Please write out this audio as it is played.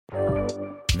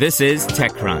This is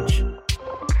TechCrunch.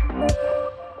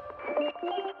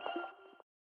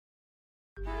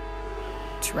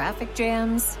 Traffic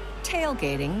jams,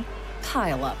 tailgating,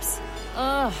 pile-ups.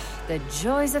 Ugh, the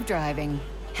joys of driving.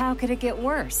 How could it get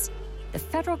worse? The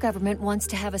federal government wants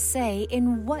to have a say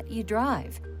in what you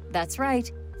drive. That's right.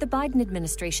 The Biden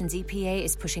administration's EPA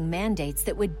is pushing mandates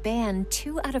that would ban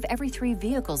 2 out of every 3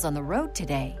 vehicles on the road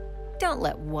today. Don't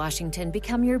let Washington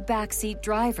become your backseat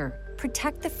driver.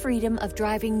 Protect the freedom of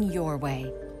driving your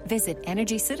way. Visit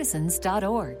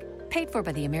EnergyCitizens.org. Paid for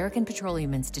by the American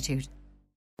Petroleum Institute.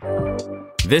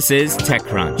 This is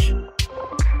TechCrunch.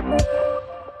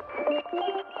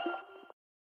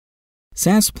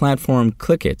 SaaS platform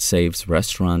Klikit saves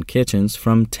restaurant kitchens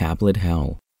from tablet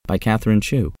hell by Catherine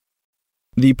Chu.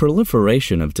 The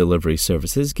proliferation of delivery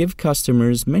services give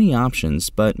customers many options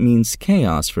but means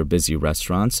chaos for busy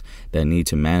restaurants that need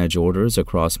to manage orders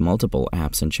across multiple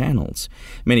apps and channels.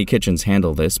 Many kitchens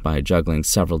handle this by juggling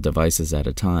several devices at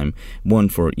a time, one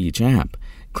for each app.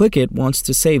 Klikit wants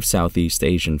to save Southeast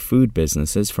Asian food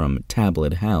businesses from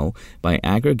tablet hell by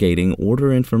aggregating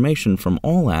order information from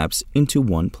all apps into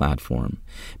one platform.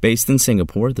 Based in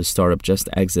Singapore, the startup just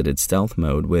exited stealth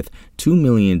mode with $2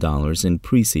 million in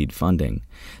pre-seed funding.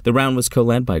 The round was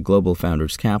co-led by Global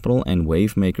Founders Capital and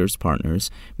Wavemakers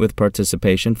Partners, with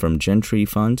participation from Gentry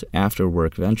Fund,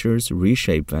 Afterwork Ventures,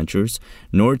 Reshape Ventures,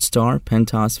 Nordstar,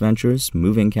 Pentos Ventures,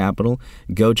 Moving Capital,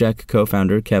 Gojek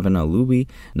co-founder Kevin Alubi,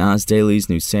 Nas Daily's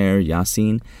Nusair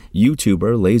Yassin,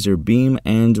 YouTuber Laser Beam,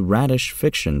 and Radish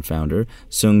Fiction founder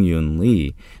Sung Yoon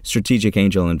Lee. Strategic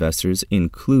angel investors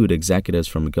include executives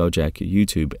from Gojek,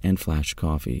 YouTube, and Flash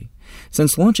Coffee.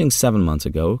 Since launching 7 months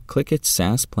ago, Klikit's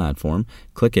SaaS platform,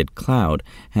 Klikit Cloud,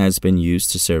 has been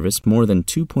used to service more than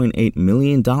 $2.8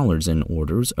 million in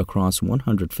orders across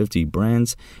 150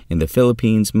 brands in the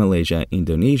Philippines, Malaysia,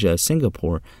 Indonesia,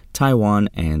 Singapore, Taiwan,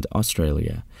 and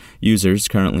Australia. Users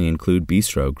currently include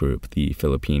Bistro Group, the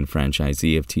Philippine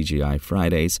franchisee of TGI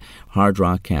Fridays, Hard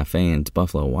Rock Cafe and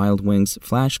Buffalo Wild Wings,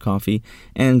 Flash Coffee,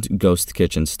 and ghost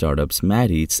kitchen startups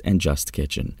Mad Eats and Just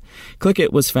Kitchen.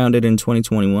 Klikit was founded in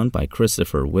 2021 by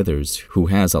Christopher Withers, who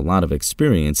has a lot of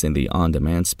experience in the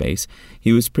on-demand space.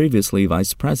 He was previously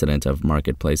vice president of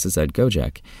marketplaces at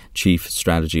Gojek, chief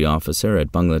strategy officer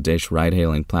at Bangladesh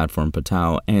ride-hailing platform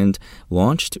Patao, and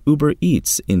launched Uber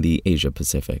Eats in the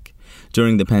Asia-Pacific.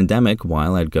 During the pandemic,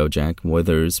 while at Gojek,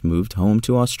 Withers moved home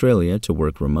to Australia to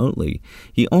work remotely.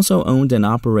 He also owned and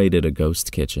operated a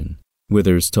ghost kitchen.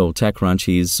 Withers told TechCrunch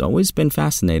he's always been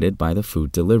fascinated by the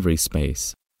food delivery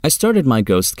space. I started my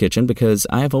ghost kitchen because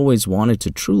I have always wanted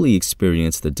to truly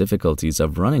experience the difficulties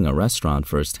of running a restaurant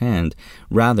firsthand,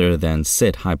 rather than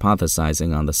sit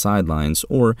hypothesizing on the sidelines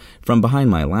or from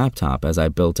behind my laptop as I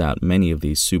built out many of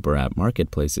these super app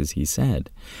marketplaces, he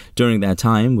said. During that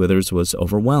time, Withers was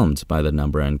overwhelmed by the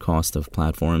number and cost of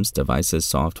platforms, devices,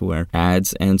 software,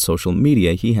 ads, and social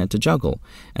media he had to juggle.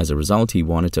 As a result, he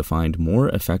wanted to find more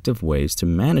effective ways to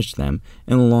manage them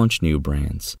and launch new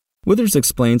brands. Withers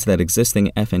explains that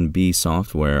existing F&B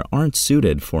software aren't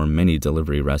suited for many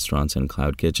delivery restaurants and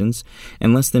cloud kitchens,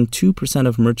 and less than 2%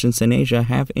 of merchants in Asia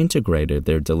have integrated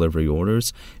their delivery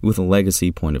orders with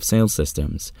legacy point-of-sale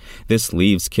systems. This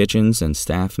leaves kitchens and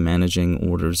staff managing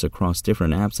orders across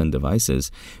different apps and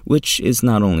devices, which is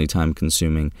not only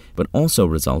time-consuming, but also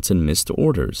results in missed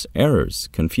orders, errors,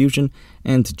 confusion,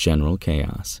 and general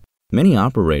chaos. Many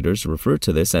operators refer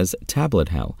to this as tablet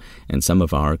hell, and some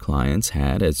of our clients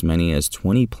had as many as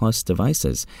 20-plus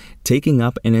devices, taking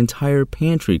up an entire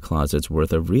pantry closet's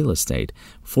worth of real estate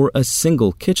for a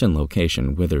single kitchen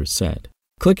location, Withers said.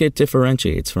 Klikit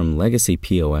differentiates from legacy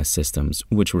POS systems,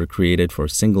 which were created for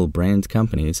single-brand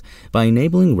companies, by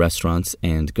enabling restaurants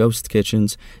and ghost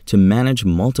kitchens to manage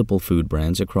multiple food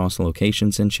brands across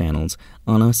locations and channels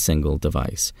on a single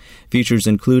device. Features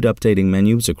include updating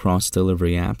menus across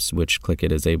delivery apps, which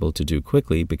Klikit is able to do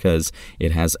quickly because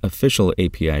it has official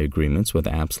API agreements with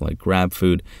apps like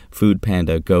GrabFood,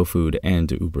 FoodPanda, GoFood,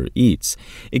 and Uber Eats.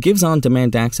 It gives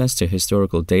on-demand access to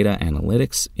historical data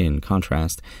analytics. In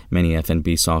contrast, many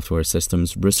F&B software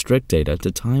systems restrict data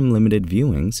to time-limited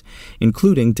viewings,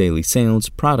 including daily sales,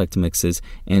 product mixes,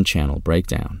 and channel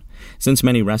breakdown. Since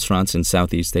many restaurants in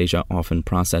Southeast Asia often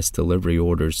process delivery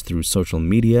orders through social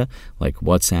media like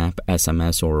WhatsApp,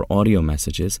 SMS, or audio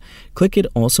messages, Klikit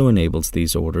also enables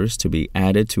these orders to be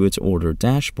added to its order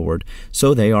dashboard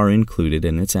so they are included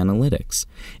in its analytics.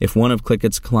 If one of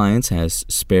Klikit's clients has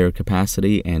spare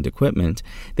capacity and equipment,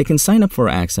 they can sign up for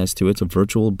access to its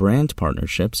virtual brand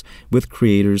partnerships with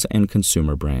creators and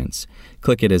consumer brands.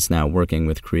 Klikit is now working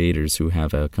with creators who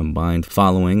have a combined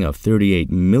following of 38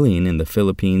 million in the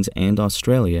Philippines and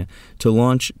Australia to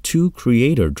launch 2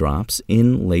 creator drops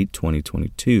in late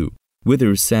 2022.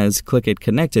 Withers says Klikit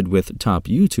connected with top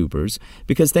YouTubers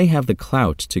because they have the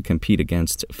clout to compete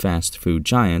against fast food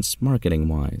giants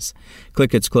marketing-wise.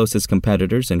 Klikit's closest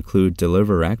competitors include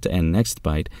DeliverAct and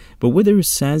NextBite, but Withers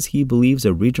says he believes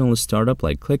a regional startup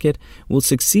like Klikit will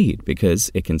succeed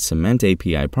because it can cement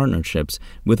API partnerships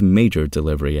with major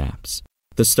delivery apps.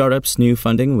 The startup's new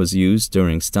funding was used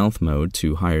during stealth mode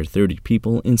to hire 30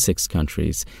 people in 6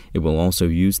 countries. It will also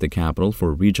use the capital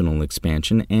for regional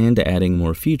expansion and adding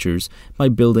more features by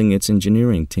building its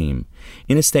engineering team.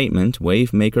 In a statement,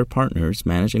 Wavemaker Partners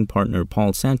managing partner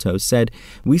Paul Santos said,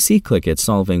 "We see Klikit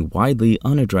solving widely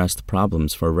unaddressed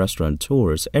problems for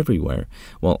restaurateurs everywhere,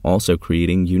 while also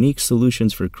creating unique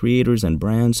solutions for creators and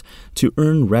brands to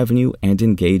earn revenue and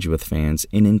engage with fans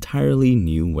in entirely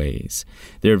new ways."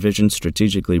 Their vision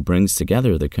strategically brings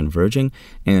together the converging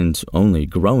and only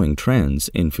growing trends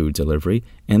in food delivery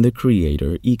and the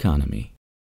creator economy.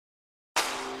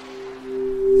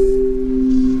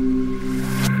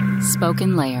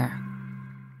 Spoken Layer.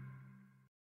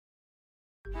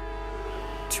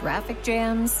 Traffic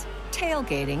jams,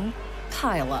 tailgating,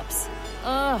 pileups.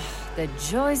 Ugh, the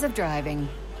joys of driving.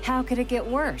 How could it get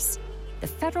worse? The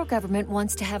federal government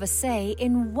wants to have a say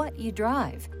in what you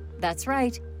drive. That's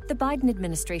right. The Biden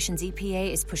administration's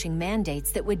EPA is pushing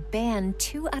mandates that would ban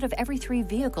 2 out of every 3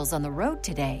 vehicles on the road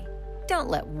today. Don't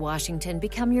let Washington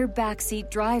become your backseat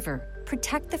driver.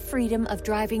 Protect the freedom of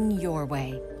driving your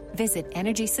way. Visit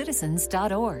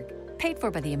EnergyCitizens.org. Paid for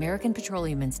by the American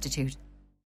Petroleum Institute.